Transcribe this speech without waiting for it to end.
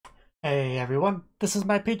Hey everyone, this is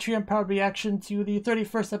my Patreon powered reaction to the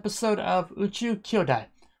 31st episode of Uchuu Kyoudai,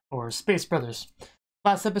 or Space Brothers.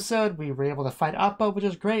 Last episode, we were able to fight Appa, which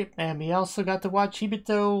is great, and we also got to watch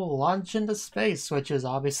Hibito launch into space, which is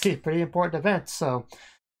obviously a pretty important event, so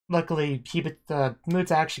luckily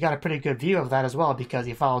Muta actually got a pretty good view of that as well, because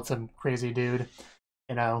he followed some crazy dude,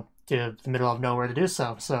 to the middle of nowhere to do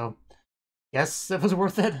so, yes, it was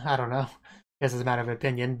worth it, I don't know. Guess it's a matter of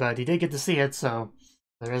opinion, but he did get to see it, so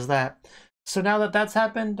there is that. So now that that's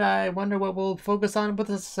happened, I wonder what we'll focus on with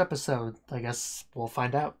this episode. I guess we'll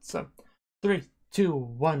find out. So, 3, 2,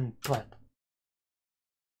 1, play.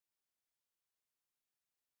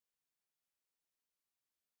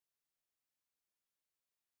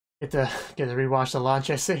 Get to rewatch the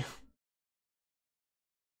launch, I see.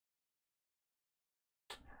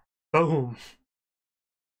 Boom.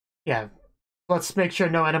 Yeah, let's make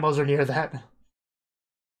sure no animals are near that.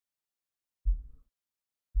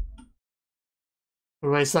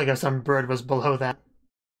 It's like if some bird was below that.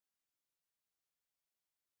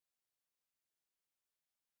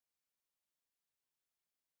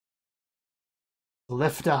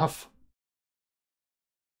 Lift off.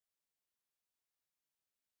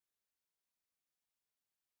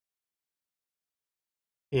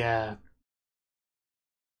 Yeah. It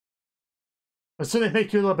would certainly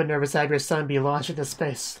make you a little bit nervous to have your son be launched into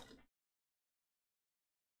space.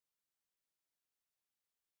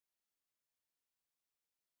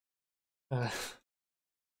 Uh,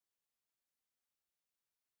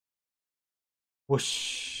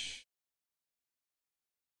 whoosh.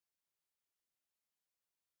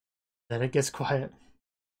 Then it gets quiet.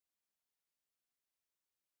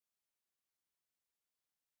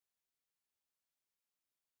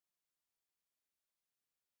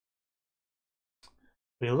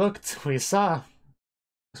 We looked, we saw. It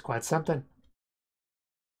was quite something.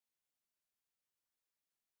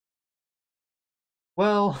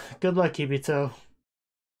 Well, good luck, Ibito.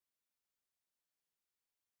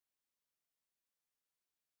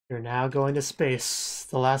 You're now going to space,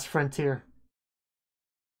 the last frontier.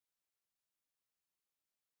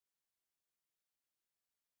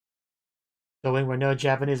 Going where no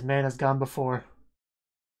Japanese man has gone before.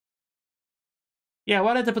 Yeah,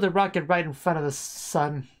 why did they put the rocket right in front of the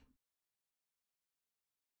sun?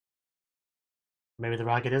 Maybe the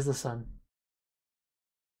rocket is the sun.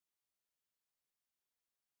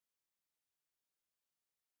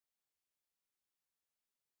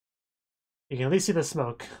 You can at least see the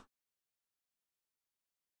smoke.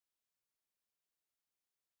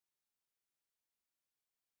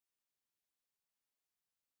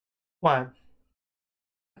 What?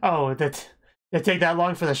 Oh, that it take that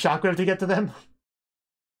long for the shockwave to get to them?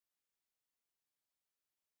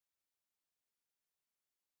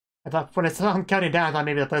 I thought when it's on counting down, I thought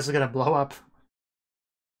maybe the place was gonna blow up.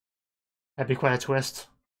 That'd be quite a twist.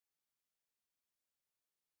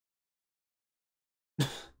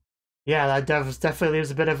 Yeah, that definitely leaves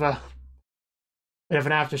a bit of an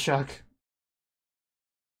aftershock.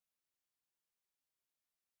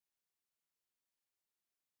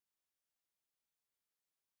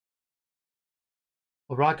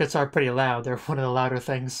 Well, rockets are pretty loud. They're one of the louder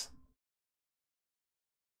things.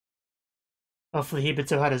 Hopefully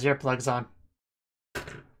Hibito had his earplugs on.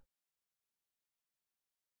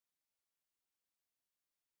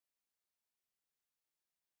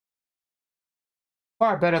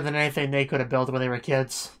 Far better than anything they could have built when they were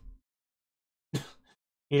kids.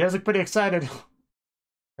 He does look pretty excited.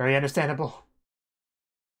 Very understandable.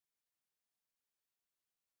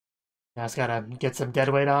 Now it's gotta get some dead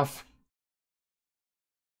weight off.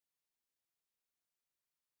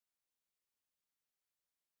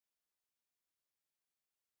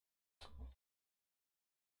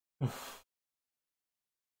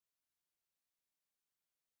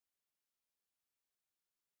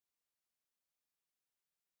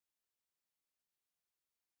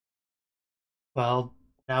 Well,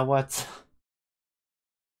 now what?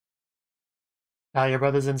 Now your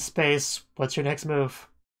brother's in space. What's your next move?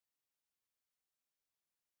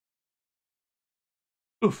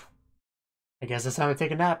 Oof. I guess it's time to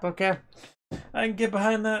take a nap. Okay. I can get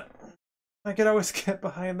behind that. I can always get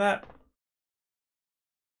behind that.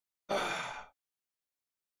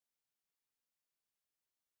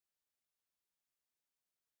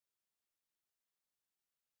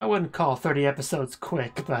 I wouldn't call 30 episodes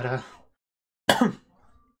quick, but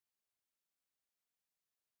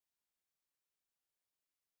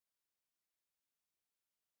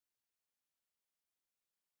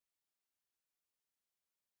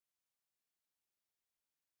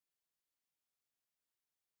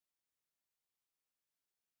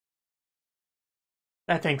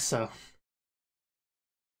I think so.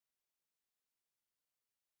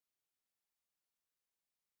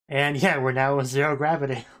 And yeah, we're now in zero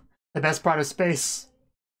gravity. The best part of space.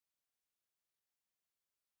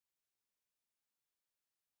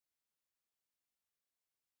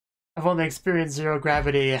 I've only experienced zero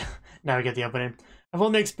gravity. Now we get the opening. I've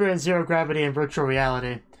only experienced zero gravity in virtual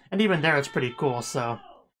reality. And even there it's pretty cool, so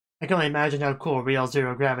I can only imagine how cool real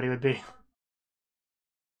zero gravity would be.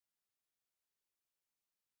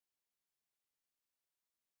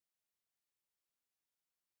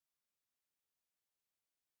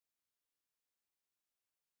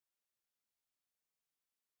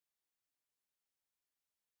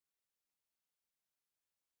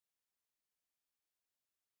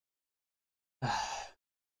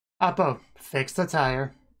 Oppo, fix the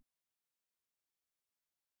tire.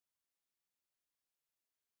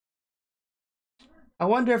 I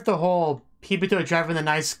wonder if the whole Hibito driving the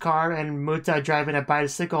nice car and Muta driving a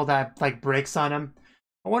bicycle that, like, breaks on him.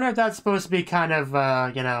 I wonder if that's supposed to be kind of,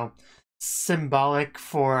 you know, symbolic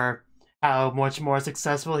for how much more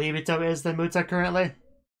successful Hibito is than Muta currently.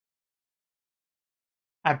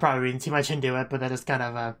 I'm probably reading too much into it, but that is kind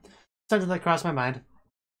of something that crossed my mind.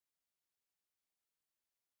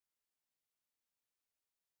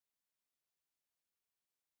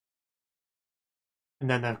 And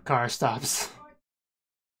then the car stops.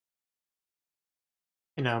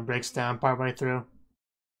 You know, breaks down partway through.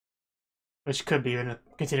 Which could be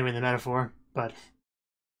continuing the metaphor, but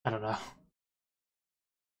I don't know.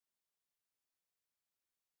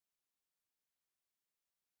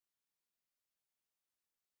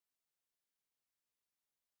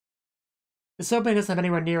 This opening doesn't have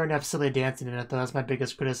anywhere near enough silly dancing in it, though. That's my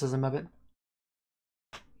biggest criticism of it.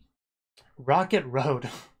 Rocket Road.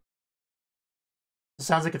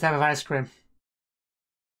 Sounds like a type of ice cream.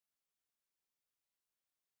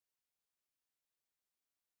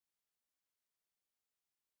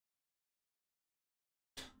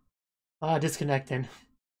 Disconnecting.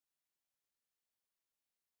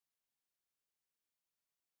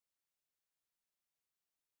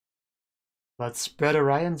 Let's spread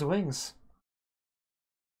Orion's wings.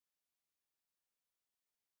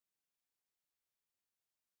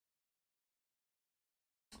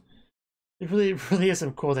 It really is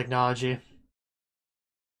some cool technology.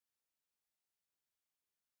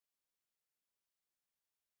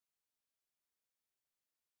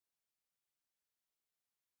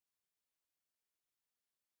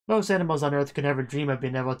 Most animals on Earth could never dream of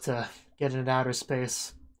being able to get into outer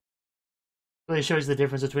space. Really shows the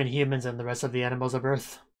difference between humans and the rest of the animals of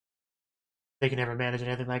Earth. They can never manage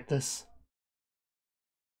anything like this.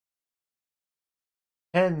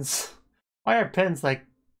 Pens. Why are pens like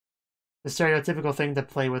the stereotypical thing to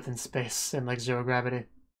play with in space and like zero gravity?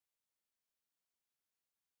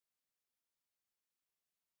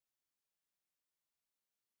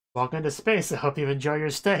 Welcome to space. I hope you enjoy your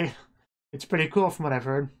stay. It's pretty cool from what I've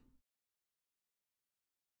heard.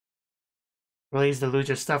 Really easy to lose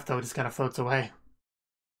your stuff though, it just kind of floats away.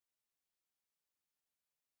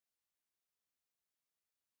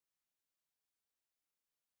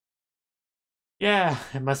 Yeah,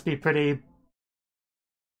 it must be pretty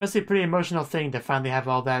emotional thing to finally have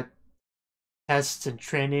all that tests and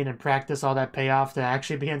training and practice, all that payoff to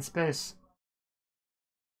actually be in space.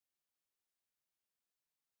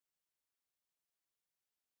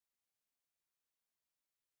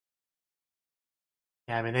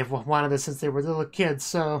 Yeah, I mean, they've wanted this since they were little kids,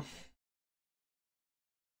 so...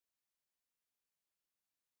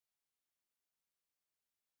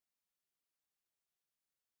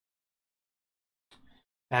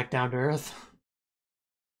 Back down to Earth.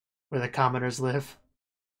 Where the commoners live.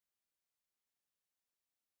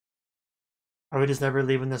 Are we just never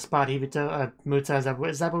leaving the spot, Hibito? Muta, is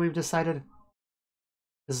that what we've decided?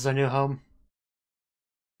 This is our new home?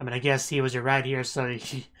 I mean, I guess he was your ride here, so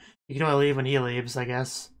you can only leave when he leaves, I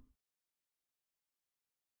guess.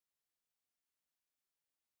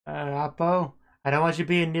 Oppo? I don't want you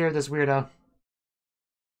being near this weirdo.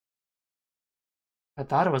 I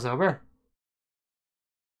thought it was over.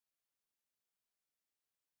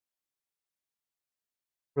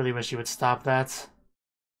 Really wish you would stop that.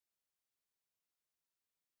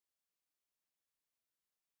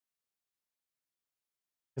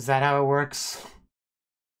 Is that how it works?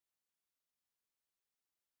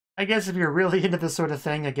 I guess if you're really into this sort of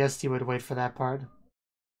thing, I guess you would wait for that part.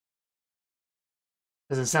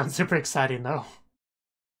 Doesn't sound super exciting, though.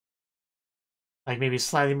 Like, maybe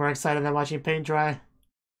slightly more excited than watching paint dry.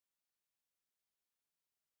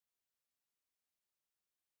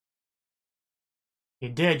 You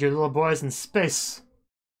did, your little boy's in space.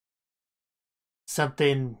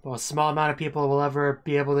 Something a small amount of people will ever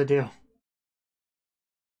be able to do.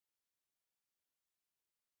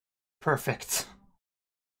 Perfect.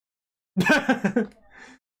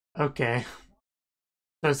 Okay.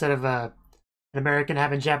 So instead of an American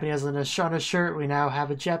having Japanese on his shirt, we now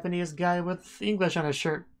have a Japanese guy with English on his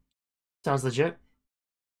shirt. Sounds legit.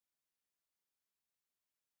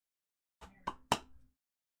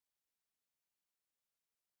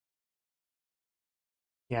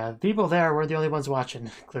 Yeah, the people there were the only ones watching,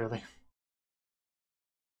 clearly.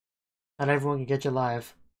 Not everyone can get you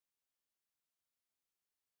live.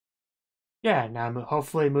 Yeah, now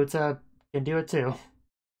hopefully Muta can do it too.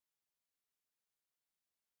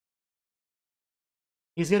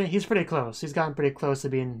 He's pretty close. He's gotten pretty close to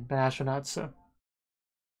being an astronaut, so.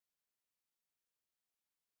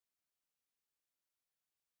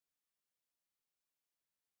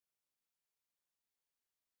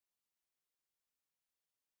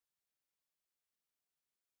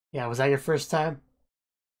 Yeah, was that your first time?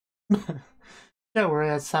 Don't worry,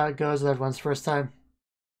 that's how it goes with everyone's first time.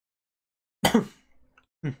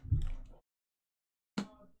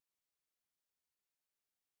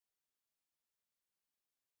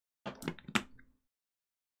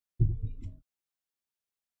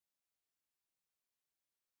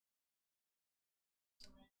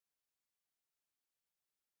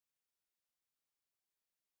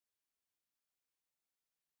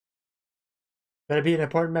 Better be an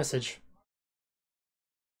important message.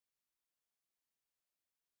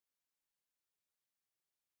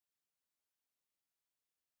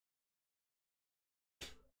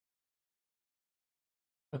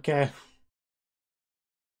 Okay.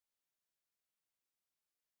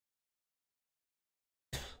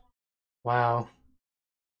 Wow.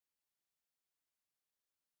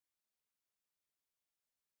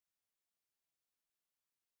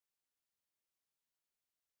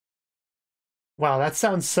 Wow, that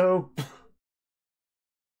sounds so.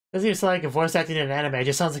 Doesn't even sound like a voice acting in an anime. It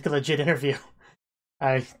just sounds like a legit interview.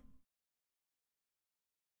 I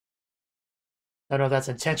don't know if that's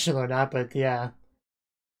intentional or not, but yeah.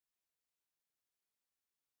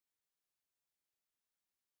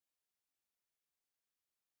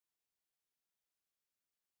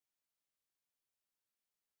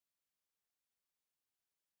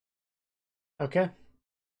 Okay.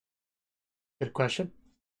 Good question.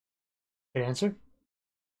 Good answer.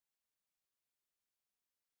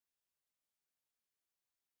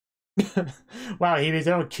 Wow, Hebe,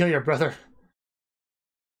 don't kill your brother.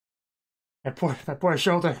 My poor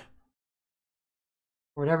shoulder.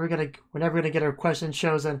 We're never gonna get our question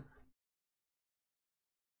chosen.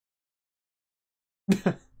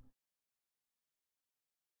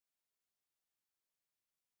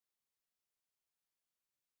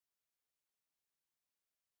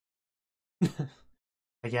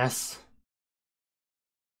 I guess.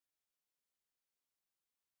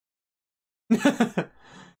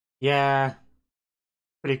 Yeah,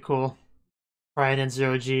 pretty cool. Brian and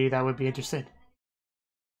Zero G, that would be interesting.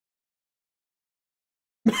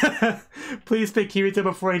 Please pick Kirito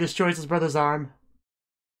before he destroys his brother's arm.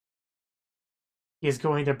 He is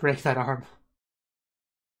going to break that arm.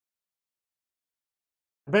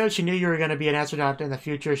 I bet if she knew you were going to be an astronaut in the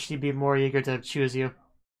future, she'd be more eager to choose you.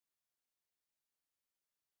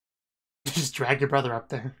 Just drag your brother up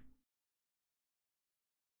there.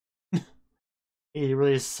 He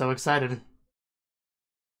really is so excited.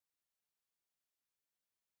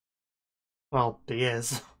 Well, he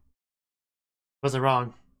is. Wasn't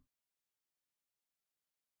wrong.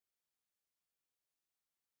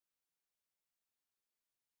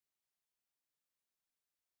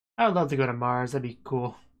 I would love to go to Mars. That'd be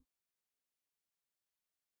cool.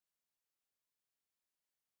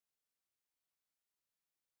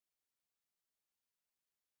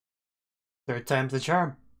 Third time's the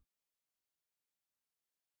charm.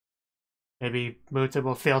 Maybe Muta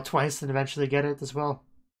will fail twice and eventually get it as well.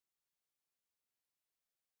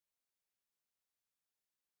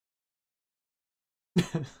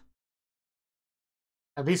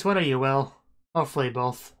 At least one of you will. Hopefully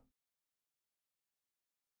both.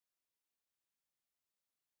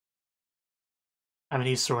 I mean,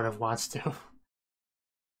 he sort of wants to.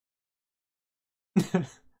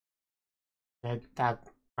 That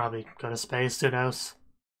probably go to space, who knows?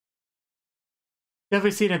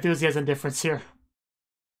 Definitely see an enthusiasm difference here.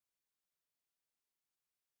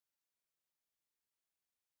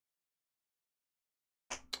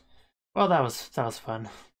 Well, that was fun.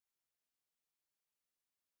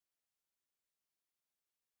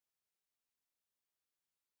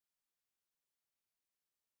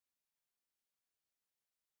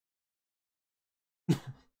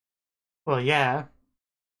 Well, yeah.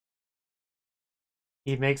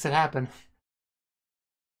 He makes it happen.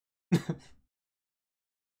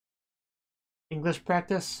 English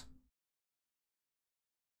practice?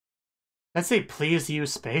 Let's say please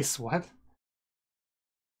use space. What?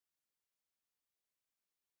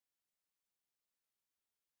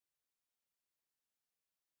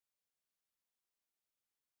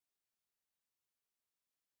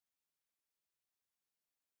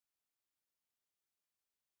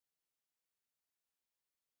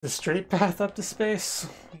 The straight path up to space.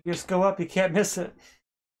 You just go up, you can't miss it.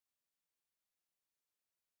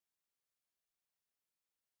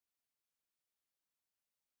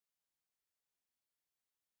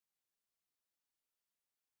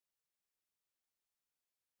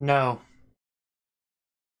 No.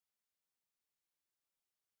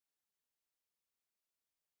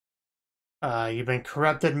 You've been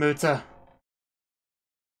corrupted, Muta.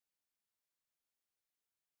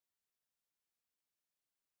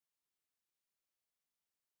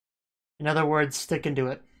 In other words, stick into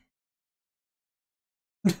it.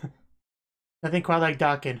 Nothing quite like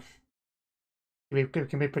docking. It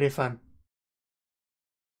can be pretty fun.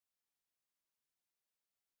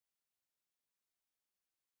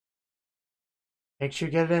 Make sure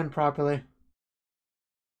you get it in properly.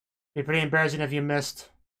 Be pretty embarrassing if you missed.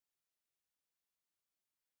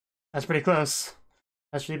 That's pretty close.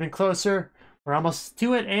 That should have been closer. We're almost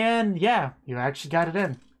to it, and yeah, you actually got it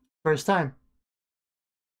in. First time.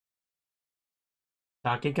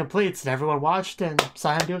 Docking completes, and everyone watched and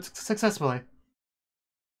saw him do it successfully.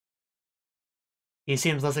 He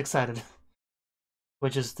seems less excited,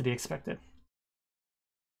 which is to be expected.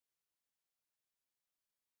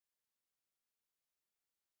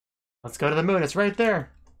 Let's go to the moon, it's right there.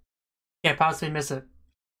 Can't possibly miss it.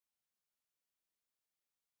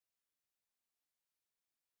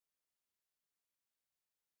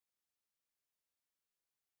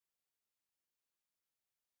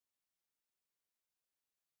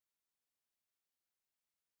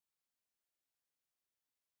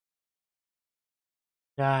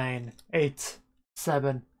 Nine, 8,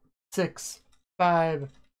 7, 6, 5,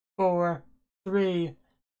 4, 3,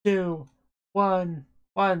 2, 1,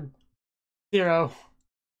 1, 0.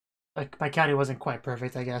 Like, my counting wasn't quite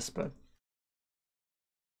perfect, I guess, but...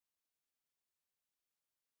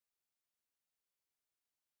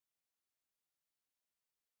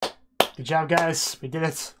 Good job, guys. We did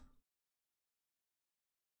it.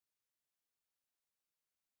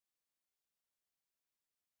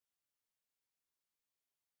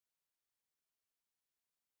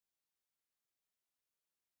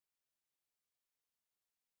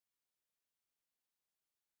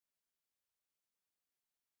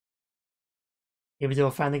 Maybe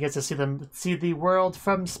we'll finally get to see the world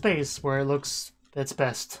from space where it looks its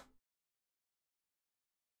best.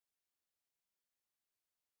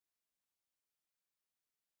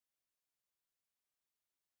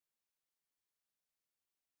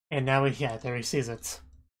 And now yeah, there he sees it.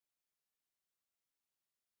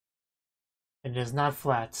 It is not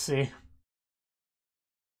flat, see?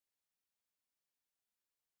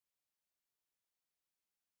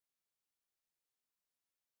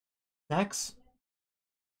 Next.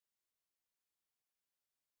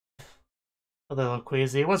 A little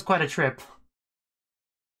queasy. It was quite a trip.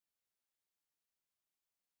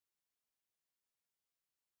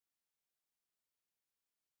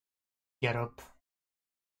 Get up.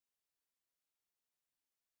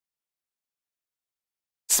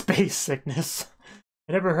 Space sickness.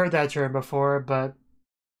 I never heard that term before, but...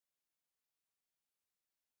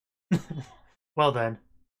 well then.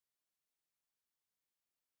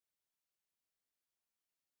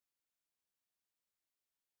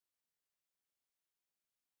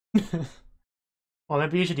 Well,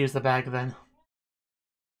 maybe you should use the bag then.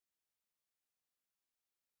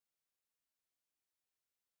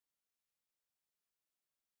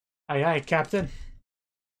 Aye aye, Captain.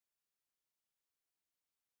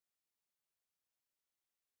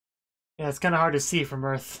 Yeah, it's kind of hard to see from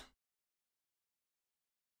Earth.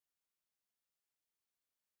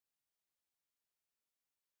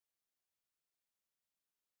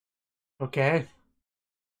 Okay.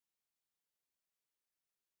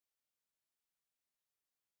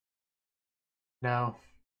 No.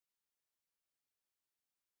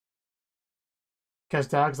 Because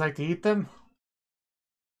dogs like to eat them?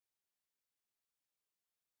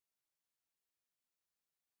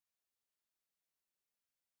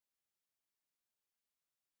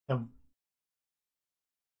 Then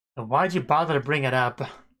why'd you bother to bring it up?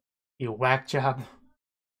 You whack job.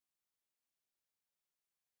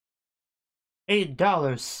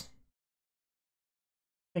 $8.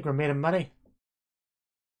 Think we're made of money?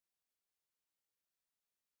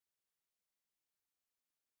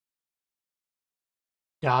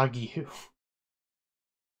 Dog you.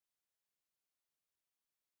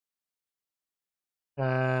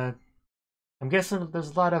 I'm guessing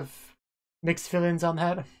there's a lot of mixed feelings on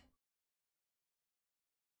that.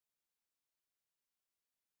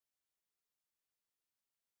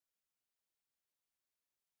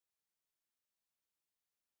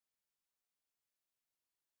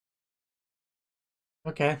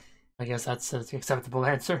 Okay, I guess that's an acceptable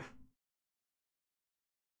answer.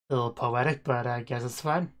 A little poetic, but I guess it's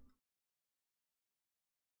fine.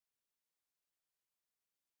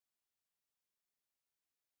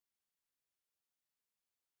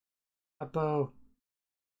 Apo.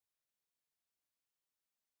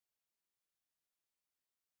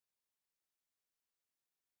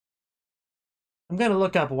 I'm gonna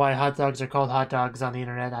look up why hot dogs are called hot dogs on the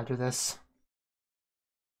internet after this.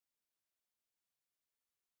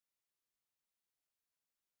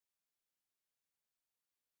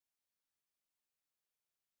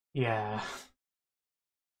 Yeah.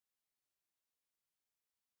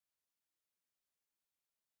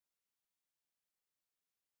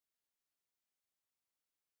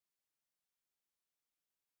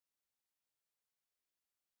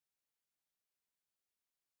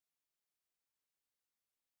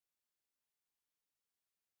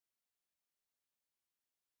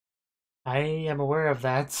 I am aware of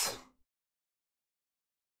that.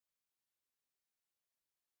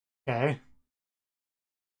 Okay.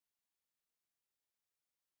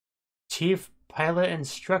 Chief Pilot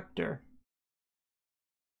Instructor.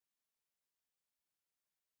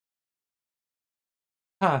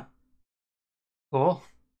 Huh. Cool,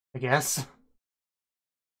 I guess.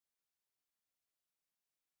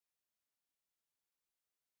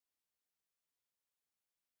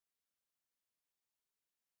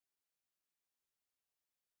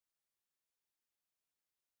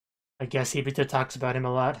 I guess Hibito talks about him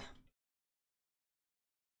a lot.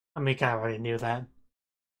 I mean, I already knew that.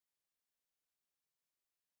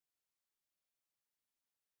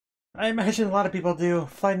 I imagine a lot of people do.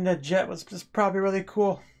 Flying a jet was just probably really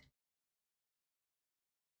cool.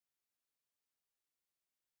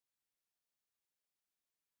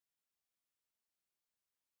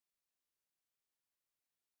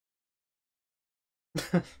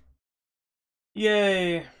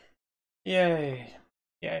 Yay. Yay.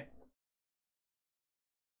 Yay.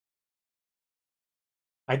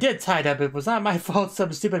 I did tie it up. It was not my fault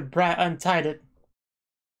some stupid brat untied it.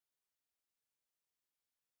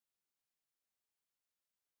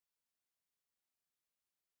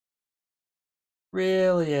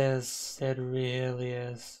 Really is. It really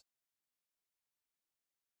is.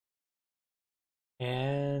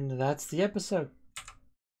 And that's the episode.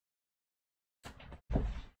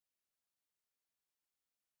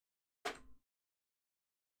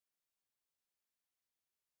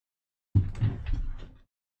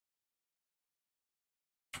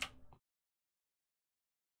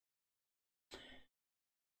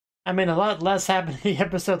 I mean, a lot less happened in the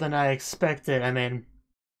episode than I expected. I mean,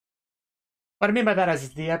 what I mean by that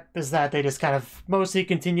is that they just kind of mostly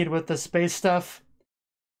continued with the space stuff.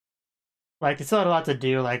 Like, they still had a lot to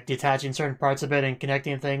do, like detaching certain parts of it and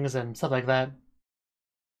connecting things and stuff like that.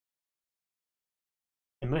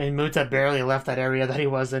 And Muta barely left that area that he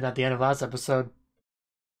was in at the end of last episode.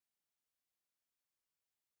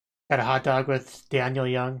 Got a hot dog with Daniel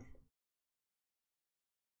Young.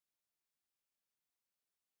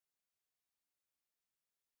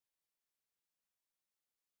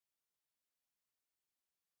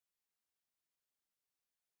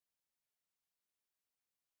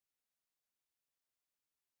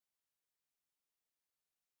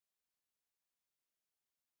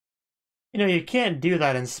 You know, you can't do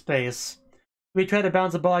that in space. If we tried to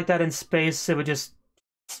bounce a ball like that in space, it would just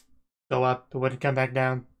go up. It wouldn't come back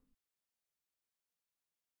down.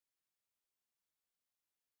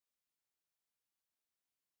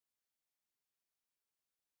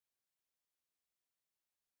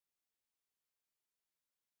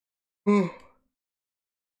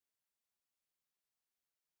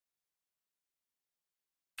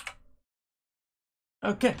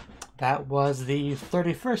 Okay, that was the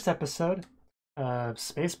 31st episode of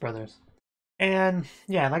Space Brothers. And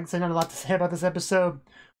yeah, like I said, not a lot to say about this episode.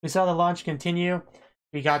 We saw the launch continue.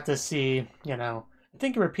 We got to see, you know, I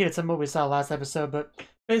think it repeated some of what we saw last episode, but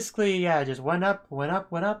basically, yeah, it just went up, went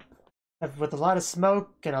up, went up, with a lot of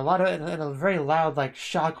smoke and and a very loud like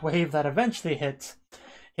shock wave that eventually hit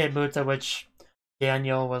Muta, which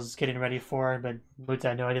Daniel was getting ready for, but Muta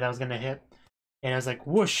had no idea that was gonna hit. And it was like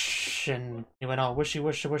whoosh, and he went all whooshy,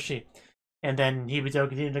 whooshy, whooshy. And then Hibito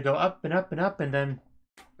continued to go up and up and up, and then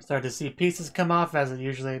started to see pieces come off as it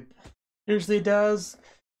usually does.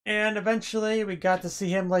 And eventually we got to see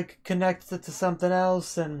him like connect it to something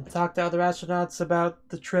else and talk to other astronauts about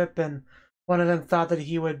the trip and one of them thought that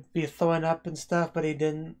he would be throwing up and stuff, but he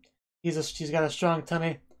didn't. He's got a strong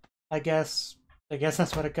tummy, I guess. I guess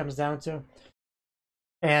that's what it comes down to.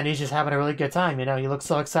 And he's just having a really good time, you know. He looks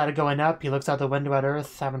so excited going up. He looks out the window at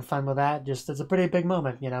Earth, having fun with that. Just, it's a pretty big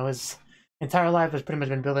moment, you know. His entire life has pretty much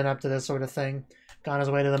been building up to this sort of thing. Gone his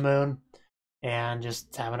way to the moon. And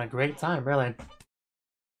just having a great time, really.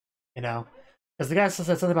 You know. Because the guy said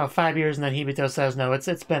something about 5 years, and then Hibito says, no,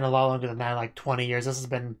 it's been a lot longer than that, like 20 years. This has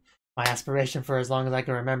been my aspiration for as long as I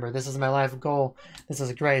can remember. This is my life goal. This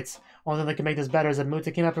is great. Only thing that can make this better is that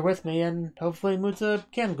Muta came up here with me, and hopefully Muta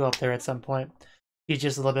can go up there at some point. He's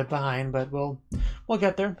just a little bit behind, but we'll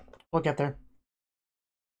get there. We'll get there.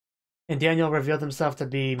 And Daniel revealed himself to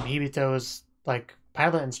be Hibito's like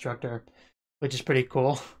pilot instructor, which is pretty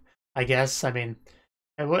cool, I guess. I mean,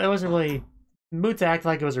 it wasn't really. Muta acted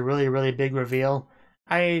like it was a really big reveal.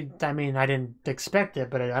 I mean, I didn't expect it,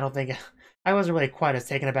 but I don't think I wasn't really quite as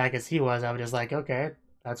taken aback as he was. I was just like, okay,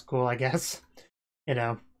 that's cool, I guess, you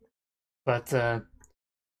know. But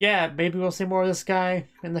yeah, maybe we'll see more of this guy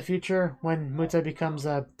in the future when Muta becomes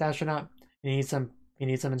a astronaut. He needs some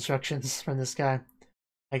instructions from this guy,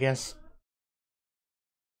 I guess.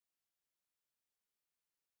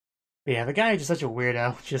 But yeah, the guy is just such a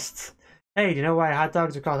weirdo. Just, hey, do you know why hot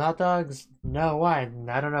dogs are called hot dogs? No, why?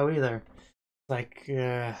 I don't know either. Like,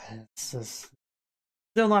 it's just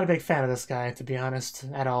still not a big fan of this guy, to be honest,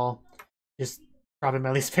 at all. Just probably my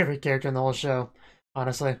least favorite character in the whole show,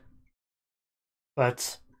 honestly.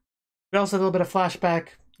 But we also had a little bit of flashback,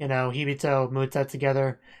 you know, Hibito, Muta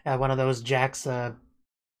together at one of those Jax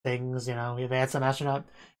things, you know. They had some astronaut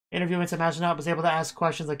interviewing some astronaut, was able to ask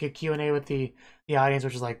questions like a Q&A with the audience,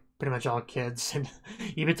 which is like pretty much all kids. And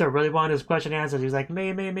Hibito really wanted his question answered. He was like,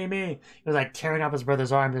 me. He was like tearing off his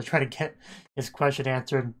brother's arm to try to get his question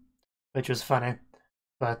answered, which was funny.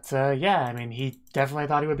 But yeah, I mean, he definitely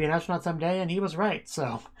thought he would be an astronaut someday, and he was right.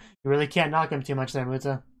 So you really can't knock him too much there,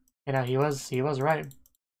 Muta. You know, he was right.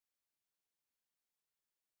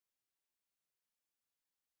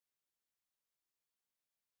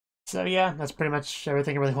 So yeah, that's pretty much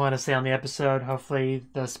everything I really want to say on the episode. Hopefully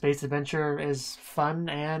the space adventure is fun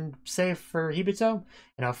and safe for Hibito,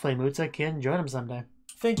 and hopefully Muta can join him someday.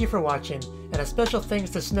 Thank you for watching, and a special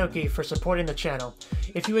thanks to Cnouki for supporting the channel.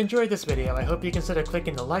 If you enjoyed this video, I hope you consider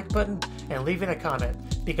clicking the like button and leaving a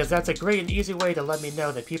comment, because that's a great and easy way to let me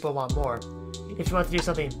know that people want more. If you want to do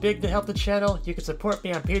something big to help the channel, you can support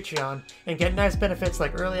me on Patreon and get nice benefits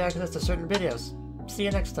like early access to certain videos. See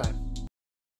you next time.